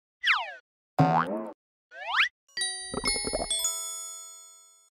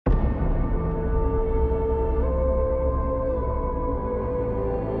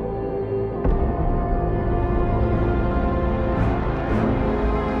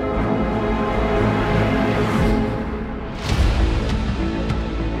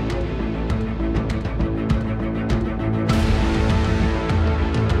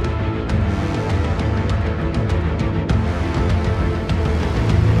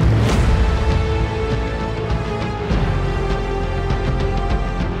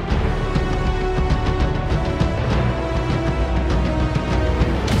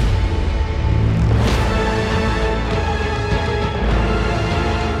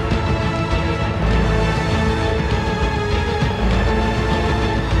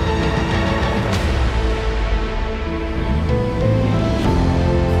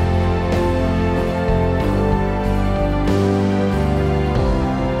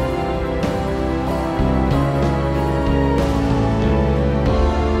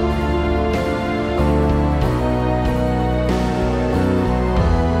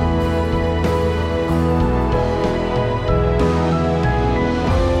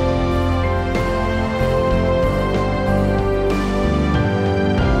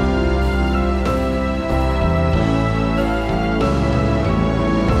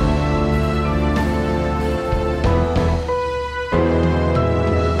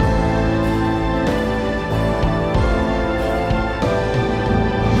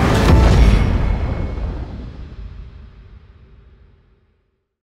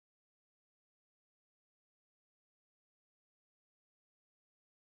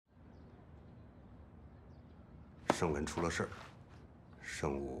盛文出了事儿，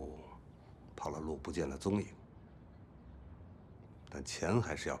圣武跑了路，不见了踪影。但钱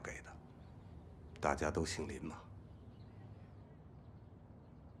还是要给的，大家都姓林嘛。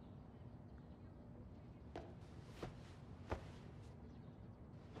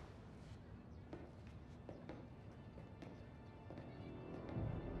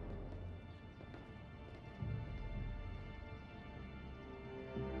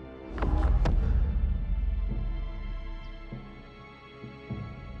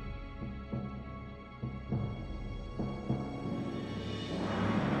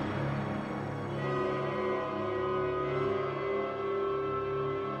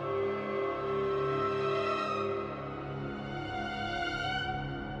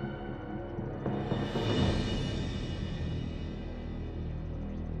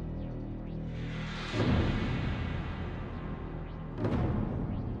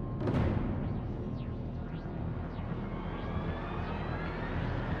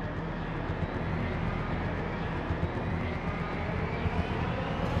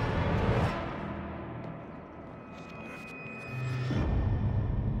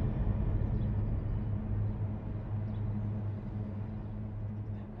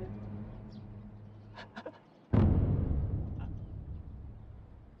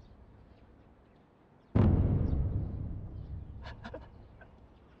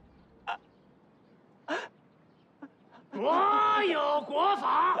国有国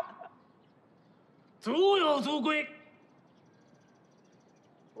法，族有族规。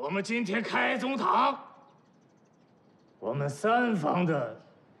我们今天开宗堂，我们三房的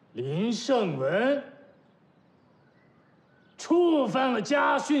林胜文触犯了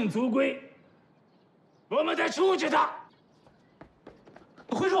家训族规，我们得处置他。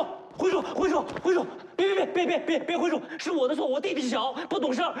回叔，别回叔，是我的错，我弟弟小，不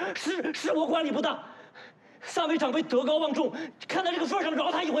懂事儿，是我管理不当。三位长辈德高望重，看在这个份上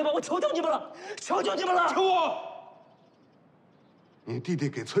饶他一回吧，我求求你们了，求求你们了！求我！你弟弟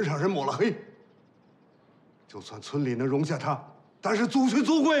给村上人抹了黑，就算村里能容下他，但是族训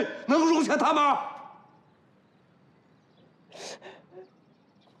族规能容下他吗？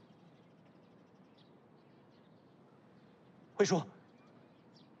辉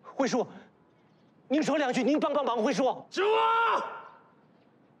叔，您说两句，您帮帮忙，辉叔。是我。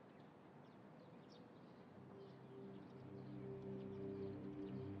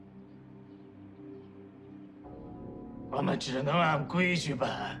我们只能按规矩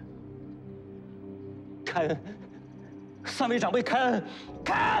办。开恩，三位长辈开恩，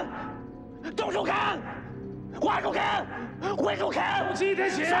开恩，动手开恩，花手开恩，辉叔开恩，记得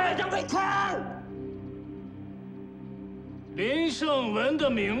起三位长辈开恩。林胜文的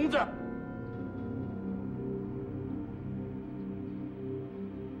名字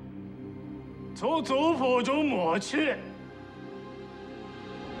从族谱中抹去。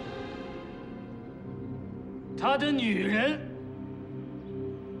他的女人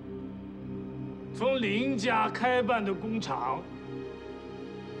从林家开办的工厂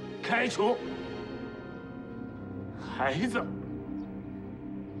开开除。孩子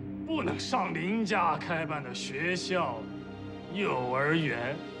不能上林家开办的学校、幼儿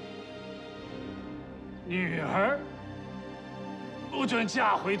园。女儿不准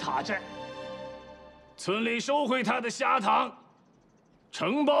嫁回塔寨。村里收回她的虾塘、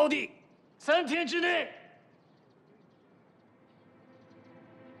承包地，3天之内。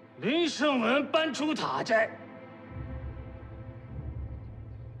 林胜文搬出塔寨，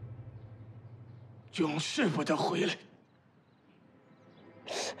永世不得回来。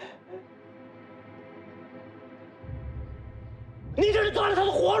你这是断了他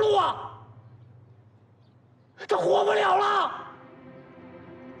的活路啊！他活不了了。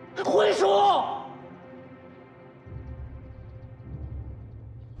辉叔，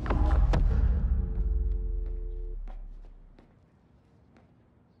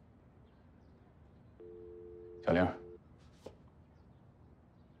小玲，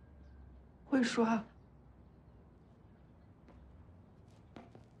辉叔啊，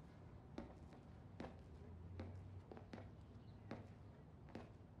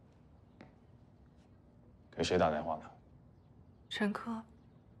给谁打电话呢？陈科，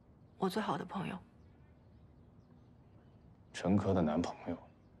我最好的朋友。陈科的男朋友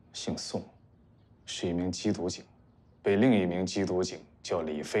姓宋，是一名缉毒警，被另一名缉毒警叫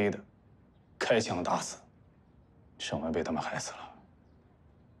李飞的开枪打死。胜文被他们害死了，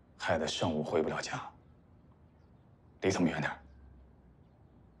害得胜武回不了家，离他们远点。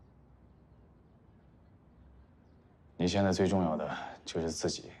你现在最重要的就是自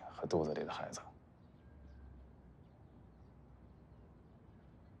己和肚子里的孩子。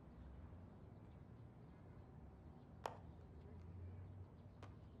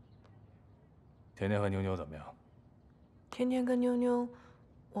 甜甜和妞妞怎么样？天天跟妞妞，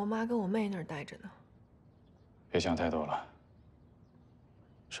我妈跟我妹那儿待着呢。别想太多了，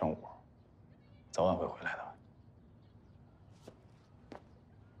胜武早晚会回来的。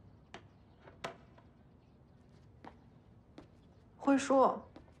辉叔，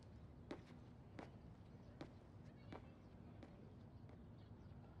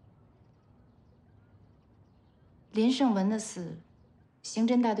林胜文的死，刑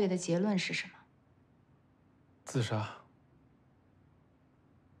侦大队的结论是什么？ 自杀。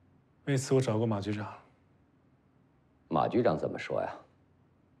为此，我找过马局长。马局长怎么说呀？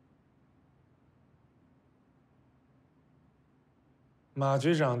马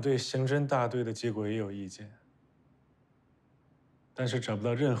局长对刑侦大队的结果也有意见，但是找不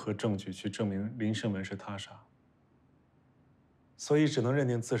到任何证据去证明林胜文是他杀，所以只能认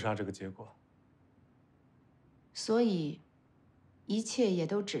定自杀这个结果。所以，一切也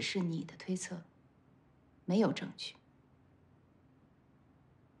都只是你的推测。 没有证据。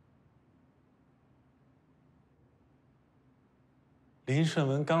林胜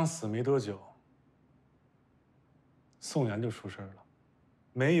文刚死没多久，宋阳就出事了，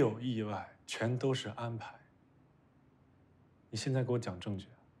没有意外，全都是安排。你现在给我讲证据，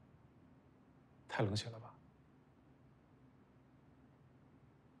太冷血了吧？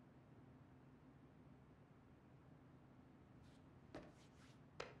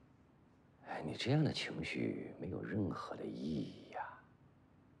哎，你这样的情绪没有任何的意义呀。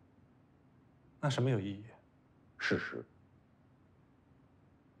那什么有意义？事实。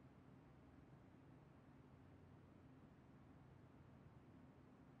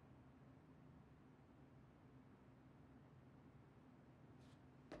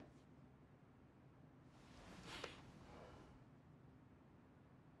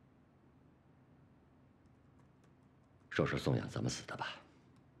说说宋阳怎么死的吧。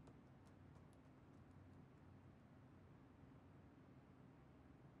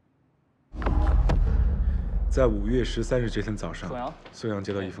 在5月13日这天早上，宋阳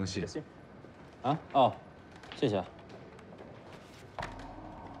接到一封信。啊哦，谢谢。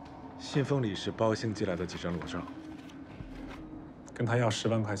信封里是包兴寄来的几张裸照，跟他要10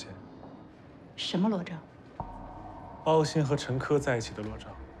万块钱。什么裸照？包兴和陈科在一起的裸照。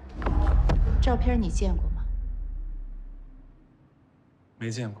照片你见过吗？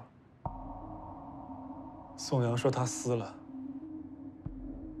没见过。宋阳说他撕了。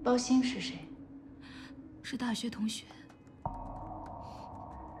包兴是谁？ 是大学同学。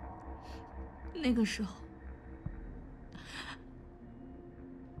那个时候，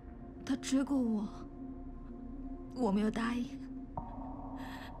他追过我，我没有答应。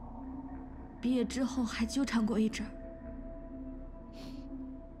毕业之后还纠缠过一阵儿，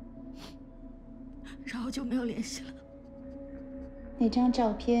然后就没有联系了。那张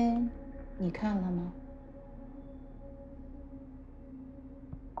照片你看了吗？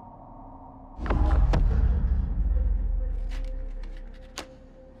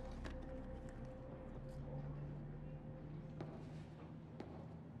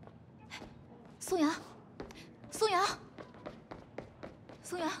宋阳，宋阳，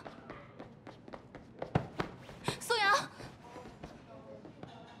宋阳，宋阳，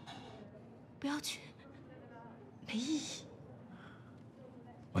不要去，没意义。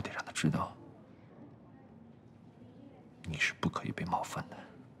我得让他知道，你是不可以被冒犯的。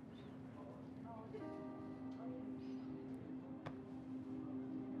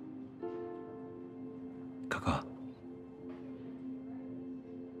哥哥，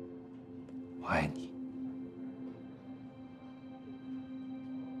我爱你。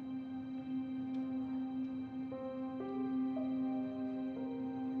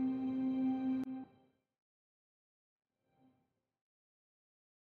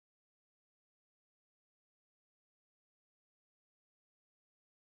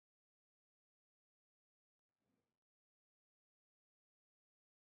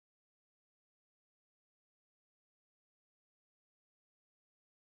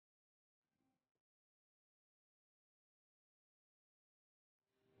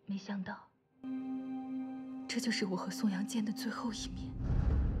没想到，这就是我和宋阳见的最后一面。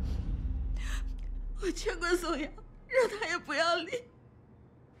我劝过宋阳，让他也不要离。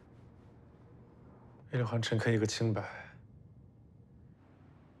为了还陈科一个清白，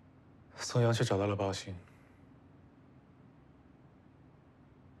宋阳却找到了报信。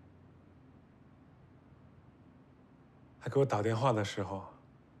他给我打电话的时候，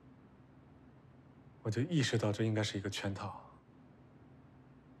我就意识到这应该是一个圈套。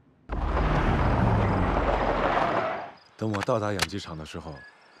等我到达养鸡场的时候，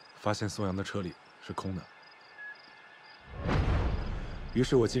发现宋阳的车里是空的。于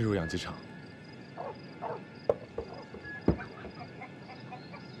是我进入养鸡场，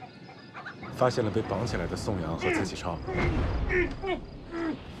发现了被绑起来的宋阳和蔡启超。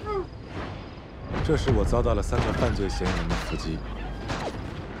这时我遭到了3个犯罪嫌疑人的伏击。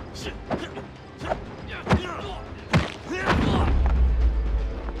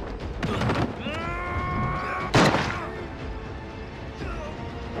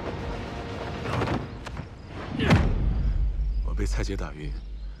我被蔡杰打晕，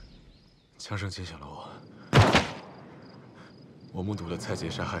枪声惊醒了我。我目睹了蔡杰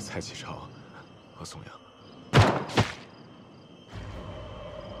杀害蔡启超和宋阳。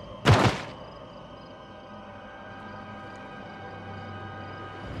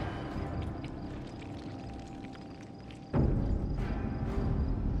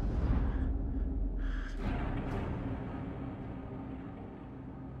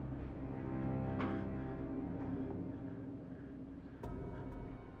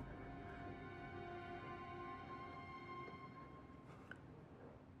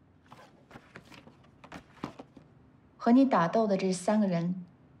和你打斗的这3个人，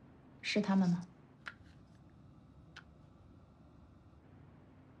是他们吗？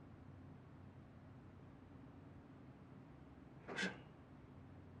是。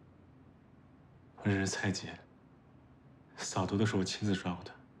我认识蔡杰，扫毒的时候亲自抓过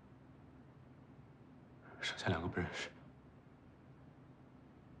他。剩下2个不认识。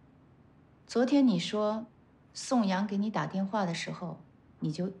昨天你说，宋阳给你打电话的时候，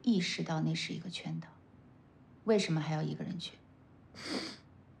你就意识到那是一个圈套。为什么还要一个人去？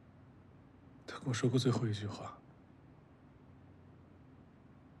他跟我说过最后一句话，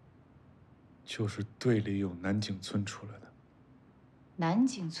就是队里有南井村出来的。南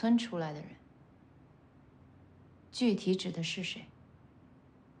井村出来的人，具体指的是谁？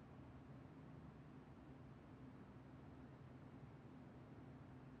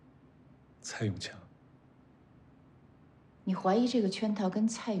蔡永强。你怀疑这个圈套跟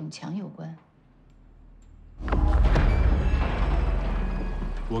蔡永强有关？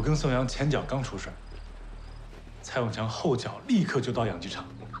我跟宋阳前脚刚出事，蔡永强后脚立刻就到养鸡场。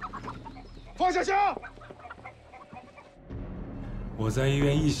放下枪！我在医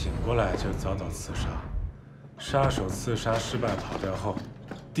院一醒过来就遭到刺杀，杀手刺杀失败跑掉后，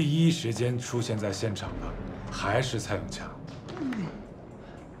第一时间出现在现场的还是蔡永强。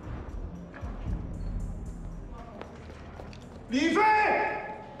李飞，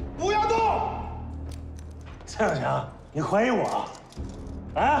不要动！蔡永强，你怀疑我？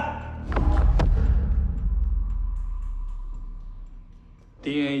啊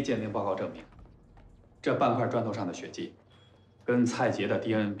 ？DNA 鉴定报告证明，这半块砖头上的血迹跟蔡杰的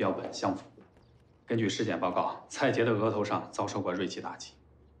DNA 标本相符。根据尸检报告，蔡杰的额头上遭受过锐器打击，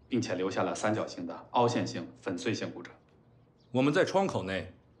并且留下了3角形的凹陷性粉碎性骨折。我们在窗口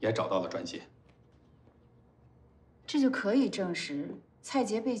内也找到了砖屑。这就可以证实蔡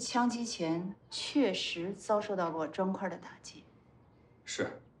杰被枪击前确实遭受到过砖块的打击。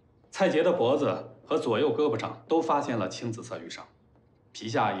是，蔡杰的脖子和左右胳膊上都发现了青紫色淤伤，皮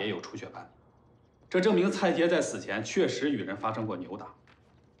下也有出血斑。这证明蔡杰在死前确实与人发生过扭打。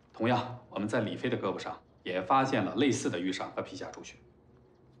同样，我们在李飞的胳膊上也发现了类似的淤伤和皮下出血。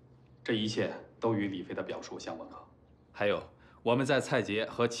这一切都与李飞的表述相吻合。还有，我们在蔡杰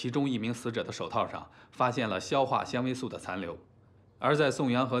和其中一名死者的手套上发现了消化纤维素的残留，而在宋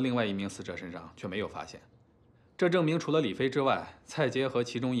阳和另外一名死者身上却没有发现。这证明除了李飞之外，蔡杰和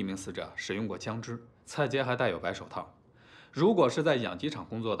其中一名死者使用过枪支。蔡杰还戴有白手套。如果是在养鸡场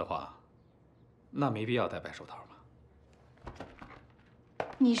工作的话，那没必要戴白手套吧？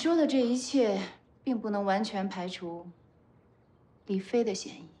你说的这一切，并不能完全排除李飞的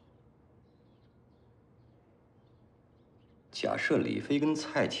嫌疑。假设李飞跟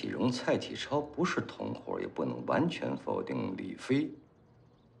蔡启荣、蔡启超不是同伙，也不能完全否定李飞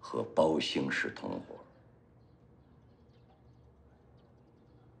和包兴是同伙。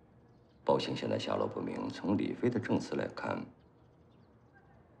包兴现在下落不明，从李飞的证词来看，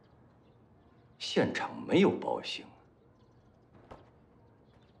现场没有包兴。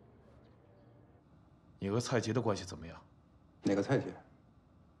你和蔡杰的关系怎么样？哪个蔡杰？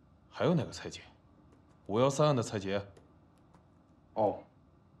还有哪个蔡杰？513案的蔡杰。哦，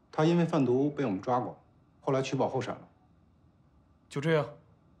他因为贩毒被我们抓过，后来取保候审了。就这样？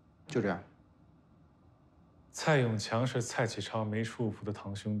就这样。蔡永强是蔡启超没束缚的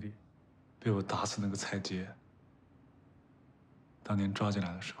堂兄弟，被我打死那个蔡杰。当年抓进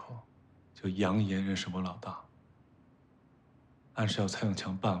来的时候，就扬言认识我老大，暗示要蔡永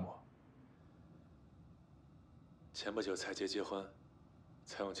强办我。前不久蔡杰结婚，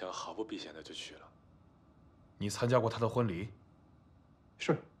蔡永强毫不避嫌的就去了。你参加过他的婚礼？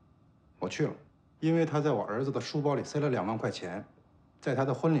是，我去了，因为他在我儿子的书包里塞了2万块钱，在他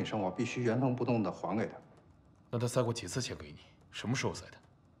的婚礼上我必须原封不动的还给他。那他塞过几次钱给你？什么时候塞的？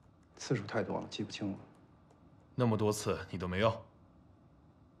次数太多了，记不清了。那么多次你都没要？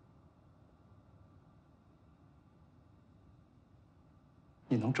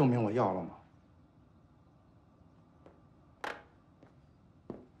你能证明我要了吗？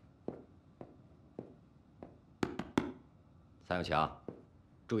蔡永强，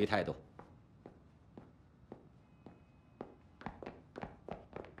注意态度。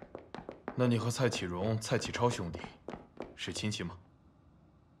那你和蔡启荣、蔡启超兄弟是亲戚吗？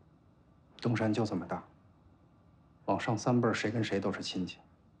东山就这么大，往上3辈谁跟谁都是亲戚，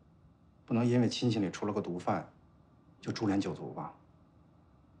不能因为亲戚里出了个毒贩，就株连九族吧。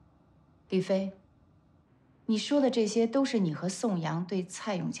李飞，你说的这些都是你和宋阳对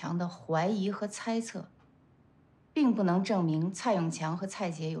蔡永强的怀疑和猜测，并不能证明蔡永强和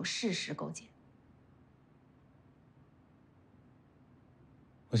蔡杰有事实勾结。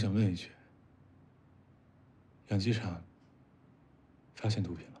我想问一句，养鸡场发现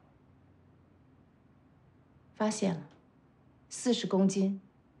毒品了吗？发现了，40公斤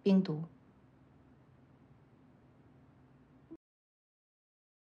冰毒。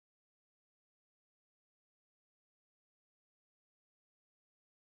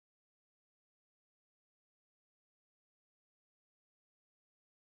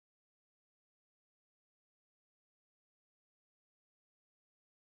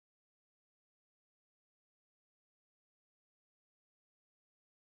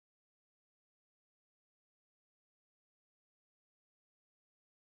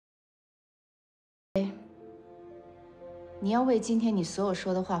你要为今天你所有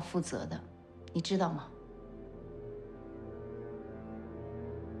说的话负责的，你知道吗？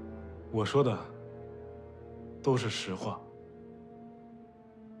我说的都是实话。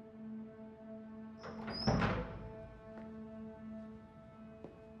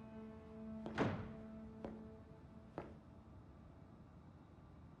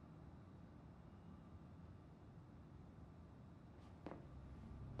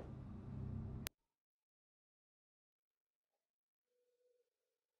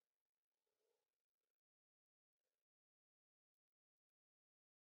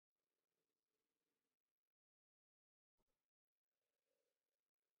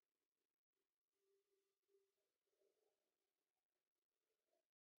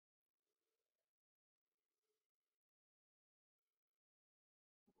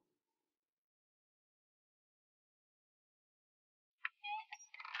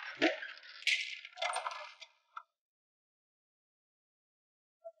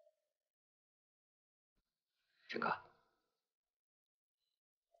陈哥，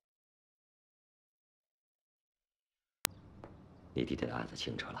你弟弟的案子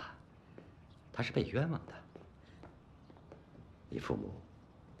清楚了，他是被冤枉的。你父母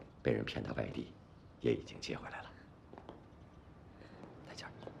被人骗到外地，也已经接回来了。再见。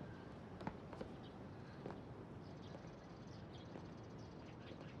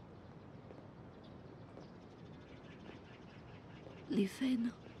李飞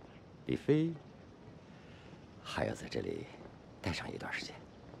呢？李飞还要在这里待上一段时间。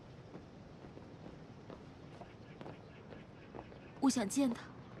我想见他。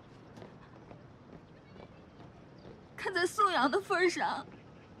看在宋阳的份上，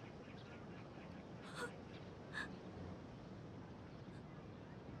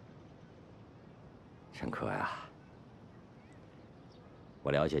陈科呀，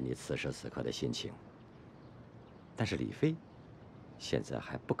我了解你此时此刻的心情，但是李飞现在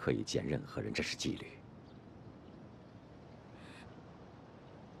还不可以见任何人，这是纪律。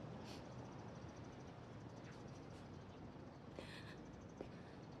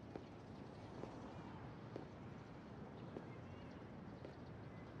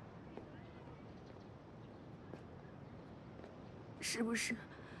是不是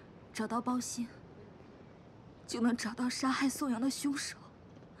找到包兴，就能找到杀害宋阳的凶手？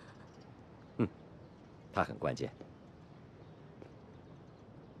他很关键。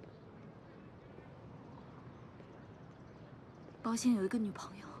包兴有一个女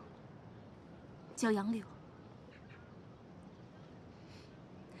朋友，叫杨柳，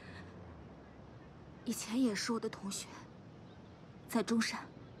以前也是我的同学，在中山。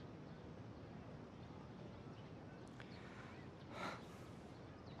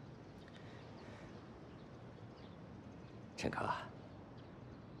陈科，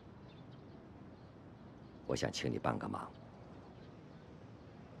我想请你帮个忙。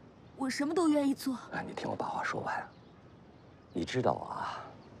我什么都愿意做。你听我把话说完。你知道啊，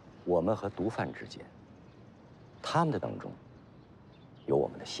我们和毒贩之间，他们的当中有我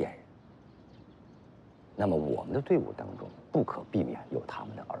们的线人，那么我们的队伍当中不可避免有他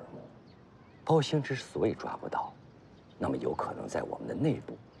们的耳目。包兴之所以抓不到，那么有可能在我们的内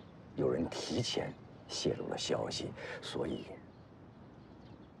部有人提前泄露了消息，所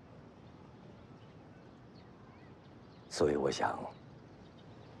以我想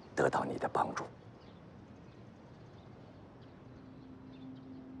得到你的帮助。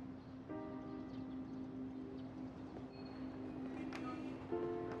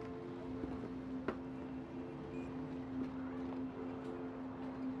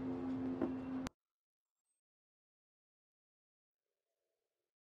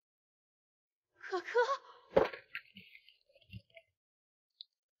可可，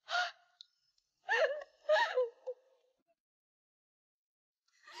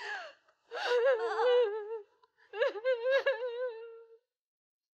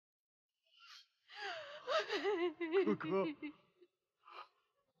可可，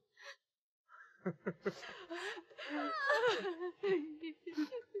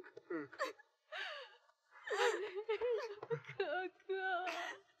可可，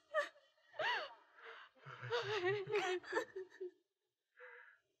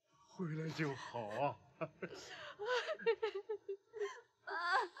回来就好啊！爸，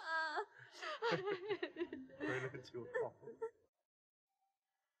回来就好。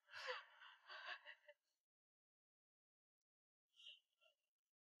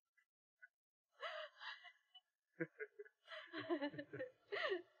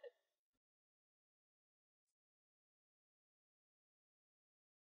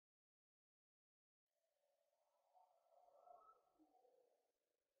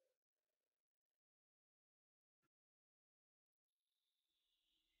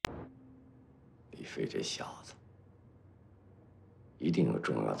李飞这小子，一定有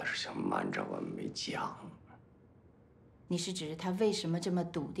重要的事情瞒着我们没讲。你是指他为什么这么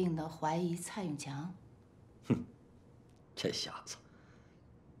笃定地怀疑蔡永强？这小子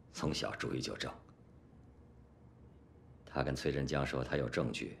从小主意就正。他跟崔振江说他有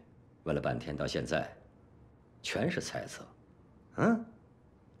证据，问了半天，到现在全是猜测，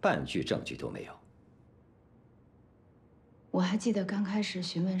半句证据都没有。我还记得刚开始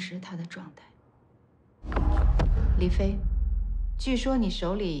询问时他的状态。李飞，据说你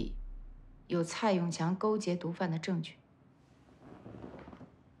手里有蔡永强勾结毒贩的证据。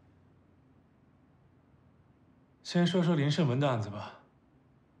先说说林胜文的案子吧。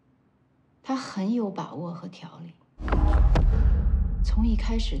他很有把握和条理，从一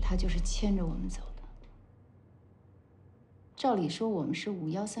开始他就是牵着我们走的。照理说我们是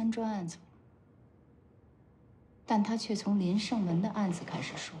513专案组，但他却从林胜文的案子开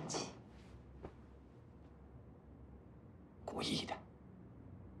始说起。故意的，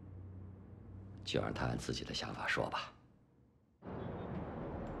就让他按自己的想法说吧。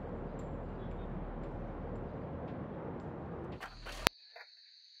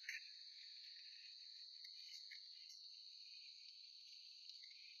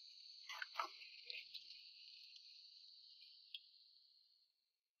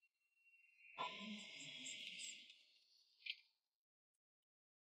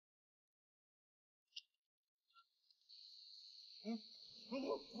大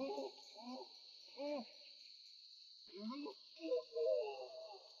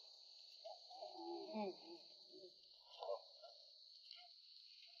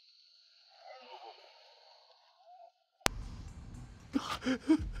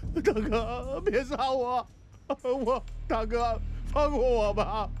哥，别杀我！大哥，放过我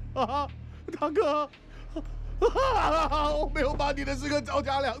吧！啊，大哥，我没有把你的事跟赵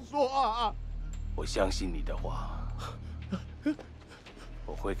家良说啊！我相信你的话，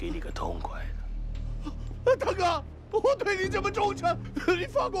我会给你个痛快的。大哥，我对你这么忠诚，你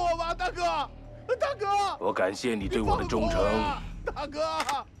放过我吧，大哥！大哥，我感谢你对我的忠诚。大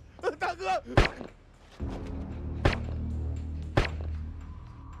哥，大哥。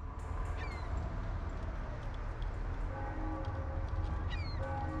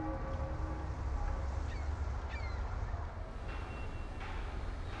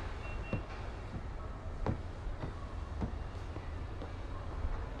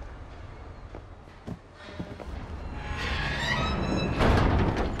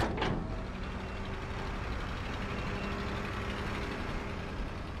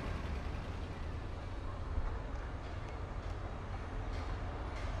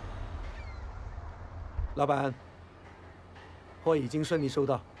老板，货已经顺利收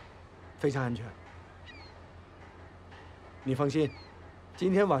到，非常安全。你放心，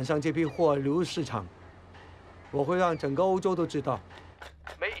今天晚上这批货流入市场，我会让整个欧洲都知道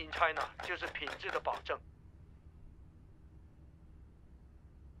 ，Made in China 就是品质的保证。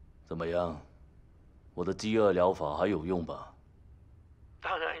怎么样？我的饥饿疗法还有用吧？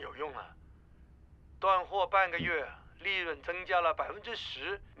当然有用了，断货半个月，利润增加了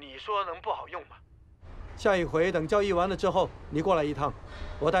10%，你说能不好用吗？下一回等交易完了之后，你过来一趟，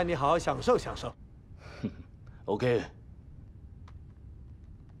我带你好好享受享受。OK。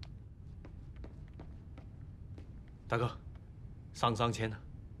大哥，上签了。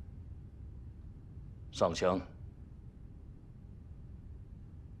上香。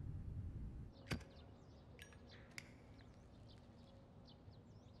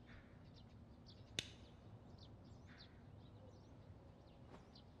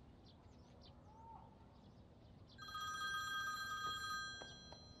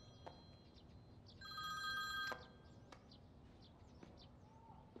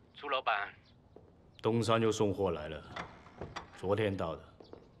朱老板，东山又送货来了，昨天到的。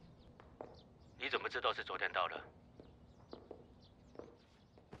你怎么知道是昨天到的？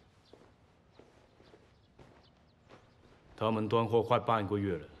他们断货快半个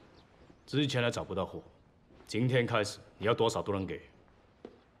月了，之前还找不到货，今天开始你要多少都能给。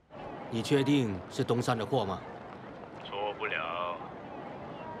你确定是东山的货吗？错不了，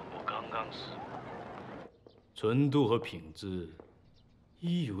我刚刚试过，纯度和品质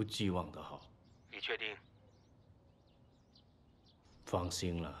一如既往的好。你确定？放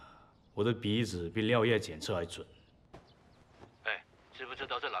心了，我的鼻子比尿液检测还准。哎，知不知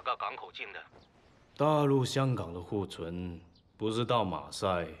道是哪个港口进的？大陆、香港的库存，不是到马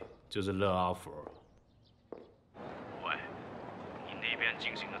赛，就是勒阿弗尔。喂，你那边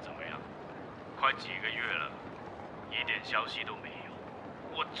进行的怎么样？快几个月了，一点消息都没有。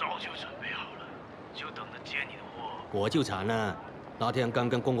我早就准备好了，就等着接你的货。我就惨了，那天刚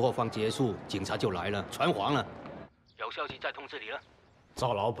跟供货方结束，警察就来了，船黄了。有消息再通知你了。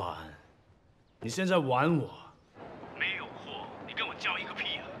赵老板，你现在玩我？没有货，你跟我叫一个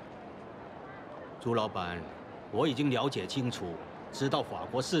屁啊！朱老板，我已经了解清楚，知道法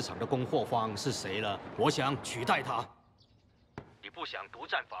国市场的供货方是谁了。我想取代他。你不想独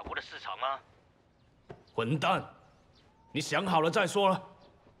占法国的市场吗？混蛋！你想好了再说了。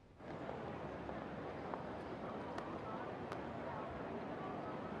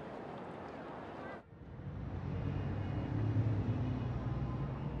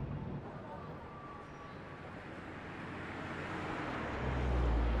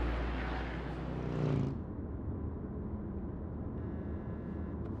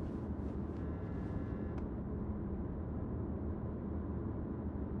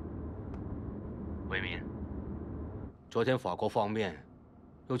魏民，昨天法国方面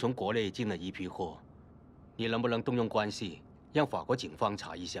又从国内进了一批货，你能不能动用关系，让法国警方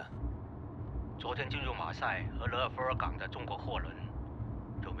查一下？昨天进入马赛和勒福尔港的中国货轮，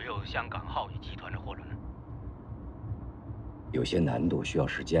有没有香港浩宇集团的货轮？有些难度，需要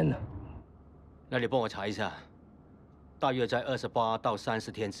时间呢。那你帮我查一下，大约在28到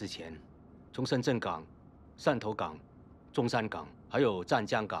30天之前，从深圳港、汕头港、中山港还有湛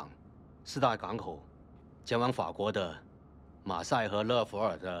江港4大港口前往法国的马赛和勒福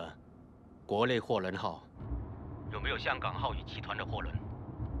尔的国内货轮号，有没有香港浩宇集团的货轮？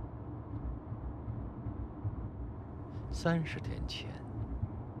 30天前，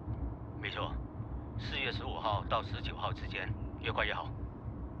没错，4月15号到19号之间，越快越好。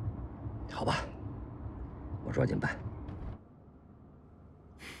好吧，我抓紧办。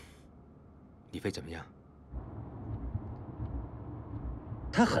李飞怎么样？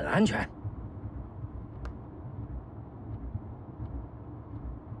他很安全。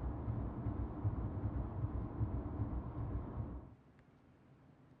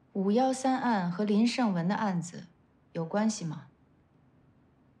513案和林胜文的案子有关系吗？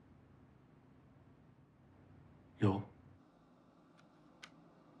有。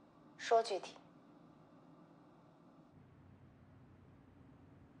说具体。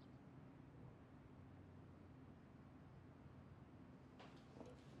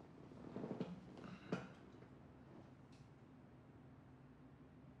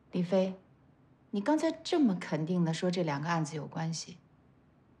李飞，你刚才这么肯定地说这2个案子有关系，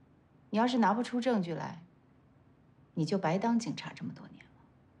你要是拿不出证据来，你就白当警察这么多年了。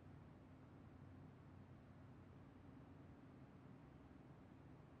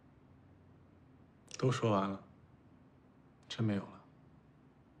都说完了，真没有了。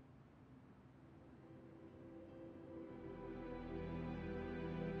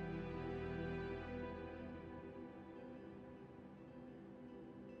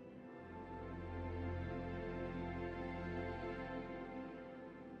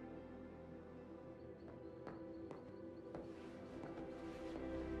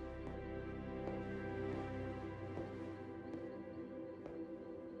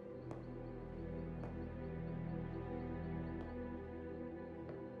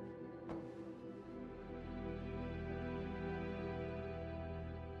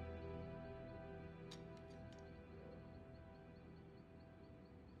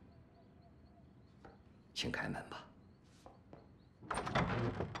请开门吧。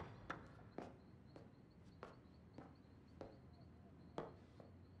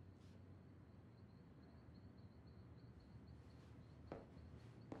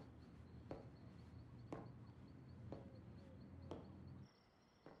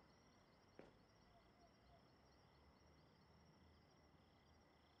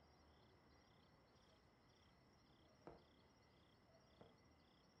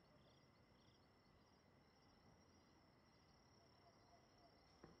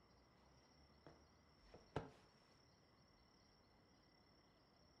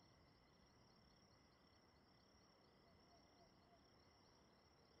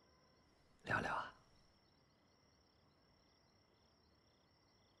聊聊啊。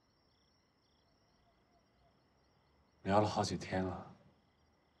聊了好几天了，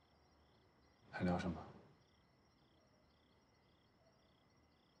还聊什么？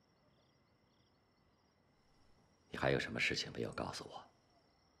你还有什么事情没有告诉我？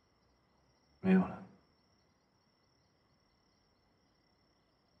没有了。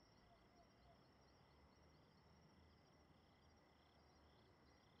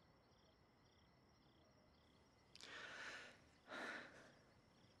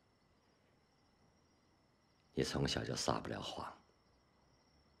你从小就撒不了谎，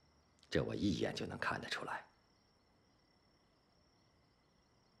这我一眼就能看得出来。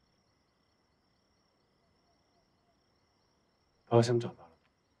保险找到了，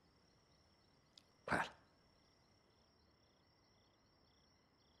快了。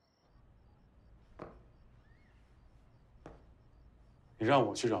你让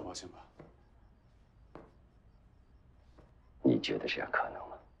我去找保险吧。你觉得这样可能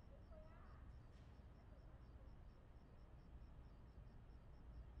吗？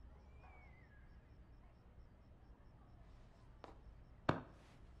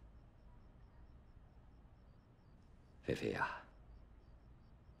菲菲呀，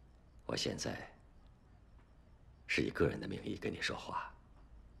我现在是以个人的名义跟你说话。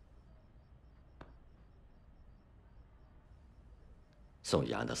宋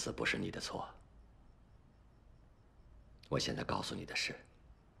阳的死不是你的错。我现在告诉你的是，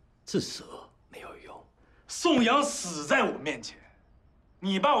自责没有用。宋阳死在我面前，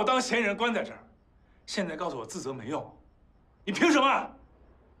你把我当闲人关在这儿，现在告诉我自责没用，你凭什么？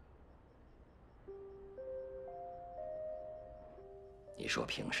你说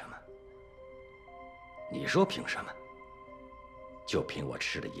凭什么？你说凭什么？就凭我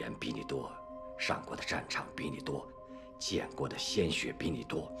吃的盐比你多，上过的战场比你多，见过的鲜血比你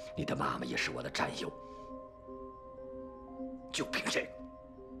多，你的妈妈也是我的战友，就凭这个？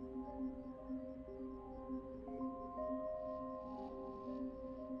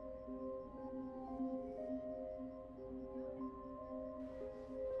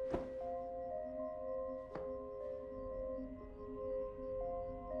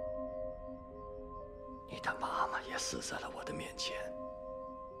你的妈妈也死在了我的面前。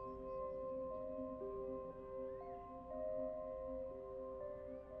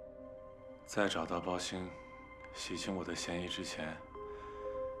在找到包兴，洗清我的嫌疑之前，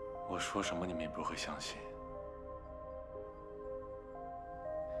我说什么你们也不会相信。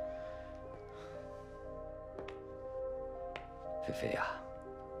菲菲呀，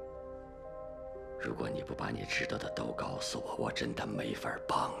如果你不把你知道的都告诉我，我真的没法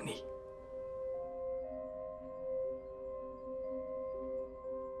帮你。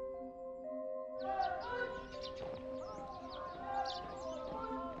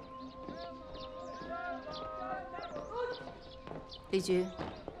李局，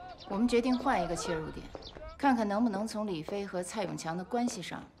我们决定换一个切入点，看看能不能从李飞和蔡永强的关系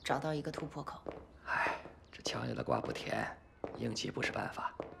上找到一个突破口。哎，这强扭的瓜不甜，硬气不是办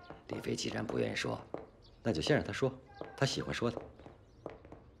法。李飞既然不愿意说，那就先让他说，他喜欢说的。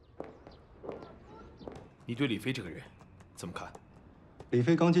你对李飞这个人怎么看？李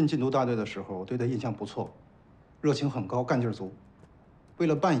飞刚进禁毒大队的时候，对他印象不错，热情很高，干劲足。为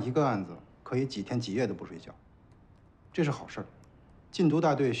了办一个案子，可以几天几夜都不睡觉，这是好事儿。禁毒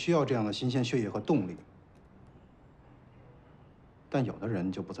大队需要这样的新鲜血液和动力，但有的人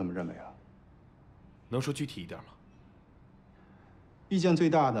就不这么认为了。能说具体一点吗？意见最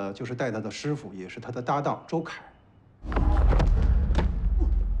大的就是带他的师傅，也是他的搭档周凯。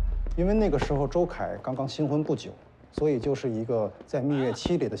因为那个时候周凯刚刚新婚不久，所以就是一个在蜜月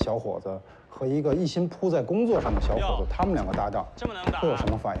期里的小伙子和一个一心扑在工作上的小伙子，他们两个搭档，这么能打，会有什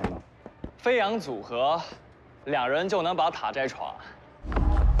么反应呢？飞扬组合，两人就能把塔摘闯。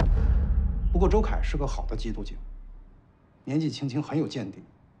不过周凯是个好的缉毒警，年纪轻轻很有见地，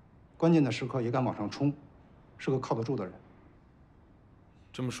关键的时刻也敢往上冲，是个靠得住的人。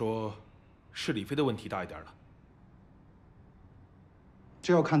这么说，是李飞的问题大一点了。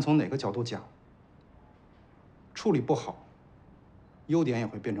这要看从哪个角度讲。处理不好，优点也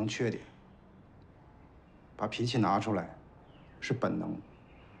会变成缺点。把脾气拿出来，是本能；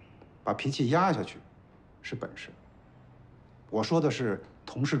把脾气压下去，是本事。我说的是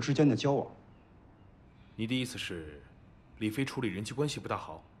同事之间的交往。你的意思是，李飞处理人际关系不大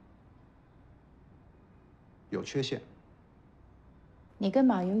好，有缺陷。你跟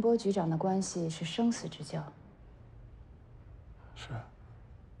马云波局长的关系是生死之交。是。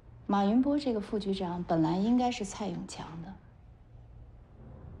马云波这个副局长本来应该是蔡永强的。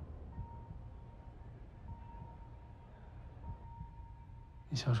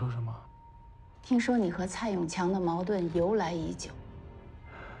你想说什么？听说你和蔡永强的矛盾由来已久。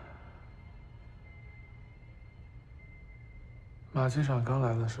马局长刚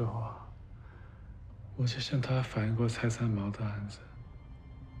来的时候啊，我就向他反映过蔡三毛的案子，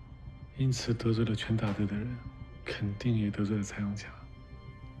因此得罪了全大队的人，肯定也得罪了蔡永强。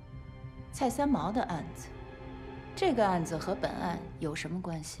蔡三毛的案子，这个案子和本案有什么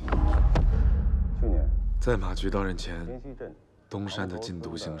关系？去年，在马局到任前，东山的禁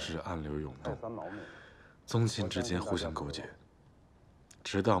毒形势暗流涌动，宗亲之间互相勾结，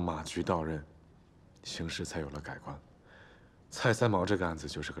直到马局到任，形势才有了改观。蔡三毛这个案子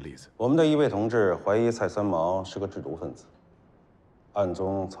就是个例子。我们的一位同志怀疑蔡三毛是个制毒分子，暗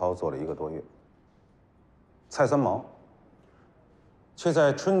中操作了1个多月。蔡三毛却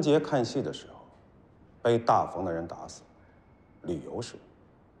在春节看戏的时候被大冯的人打死，理由是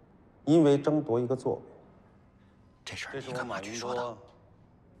因为争夺1个座位。这事儿你跟马局说的？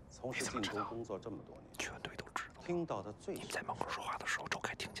从事禁毒工作这么多年，全队都知道。听到的最你们在门口说话的时候，周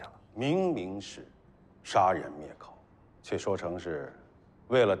凯听见了。明明是杀人灭口，却说成是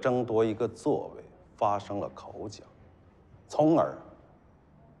为了争夺1个座位发生了口角，从而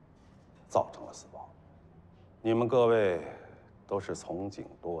造成了死亡。你们各位都是从警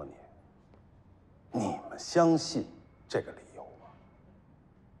多年，你们相信这个理由吗？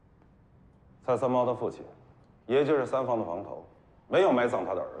蔡三毛的父亲，也就是三房的房头，没有埋葬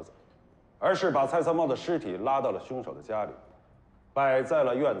他的儿子，而是把蔡三毛的尸体拉到了凶手的家里，摆在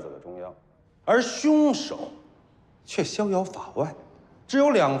了院子的中央，而凶手却逍遥法外，只有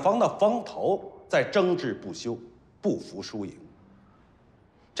2房的房头在争执不休，不服输赢。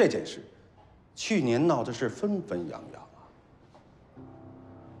这件事，去年闹的是纷纷扬扬啊。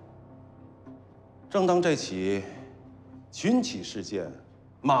正当这起群起事件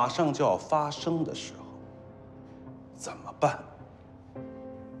马上就要发生的时候，怎么办？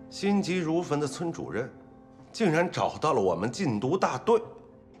心急如焚的村主任竟然找到了我们禁毒大队，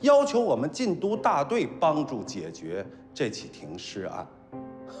要求我们禁毒大队帮助解决这起停尸案。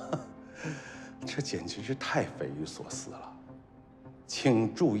这简直是太匪夷所思了。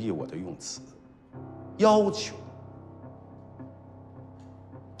请注意我的用词，要求。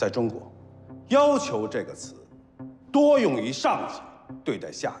在中国，要求这个词多用于上级对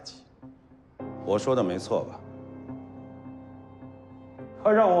待下级。我说的没错吧？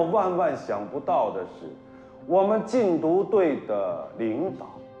可让我万万想不到的是，我们禁毒队的领导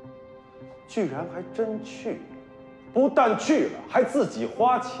居然还真去了，不但去了，还自己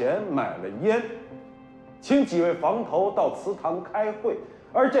花钱买了烟，请几位房头到祠堂开会。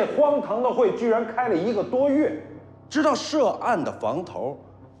而这荒唐的会居然开了1个多月，直到涉案的房头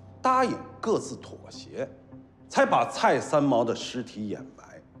答应各自妥协，才把蔡三毛的尸体掩埋，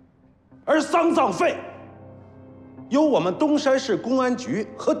而丧葬费由我们东山市公安局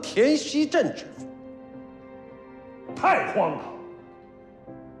和田溪镇支付，太荒唐！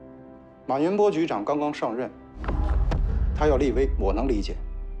马云波局长刚刚上任，他要立威，我能理解。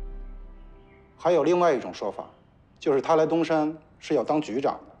还有另外一种说法，就是他来东山是要当局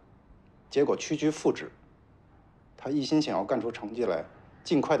长的，结果屈居副职。他一心想要干出成绩来，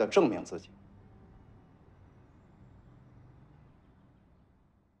尽快的证明自己。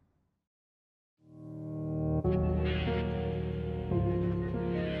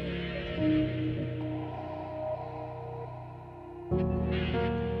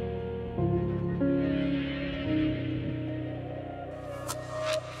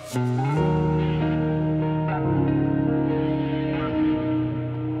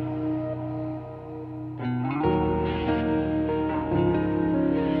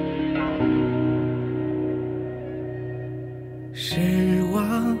失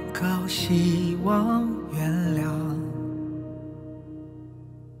望高希望原谅，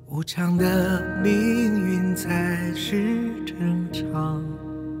无常的命运才是正常，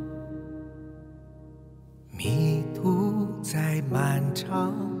迷途在漫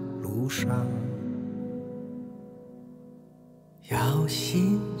长路上，要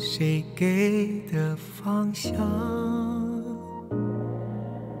信谁给的方向，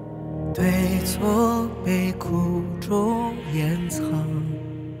对错被苦中掩藏，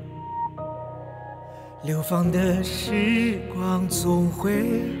流放的时光总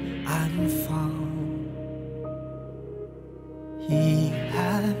会安放，遗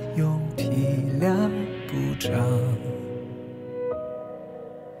憾用体谅补偿，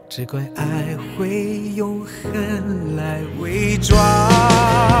只怪爱会用恨来伪装。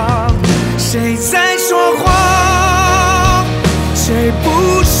谁在说谎？谁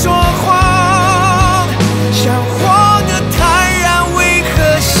不说谎？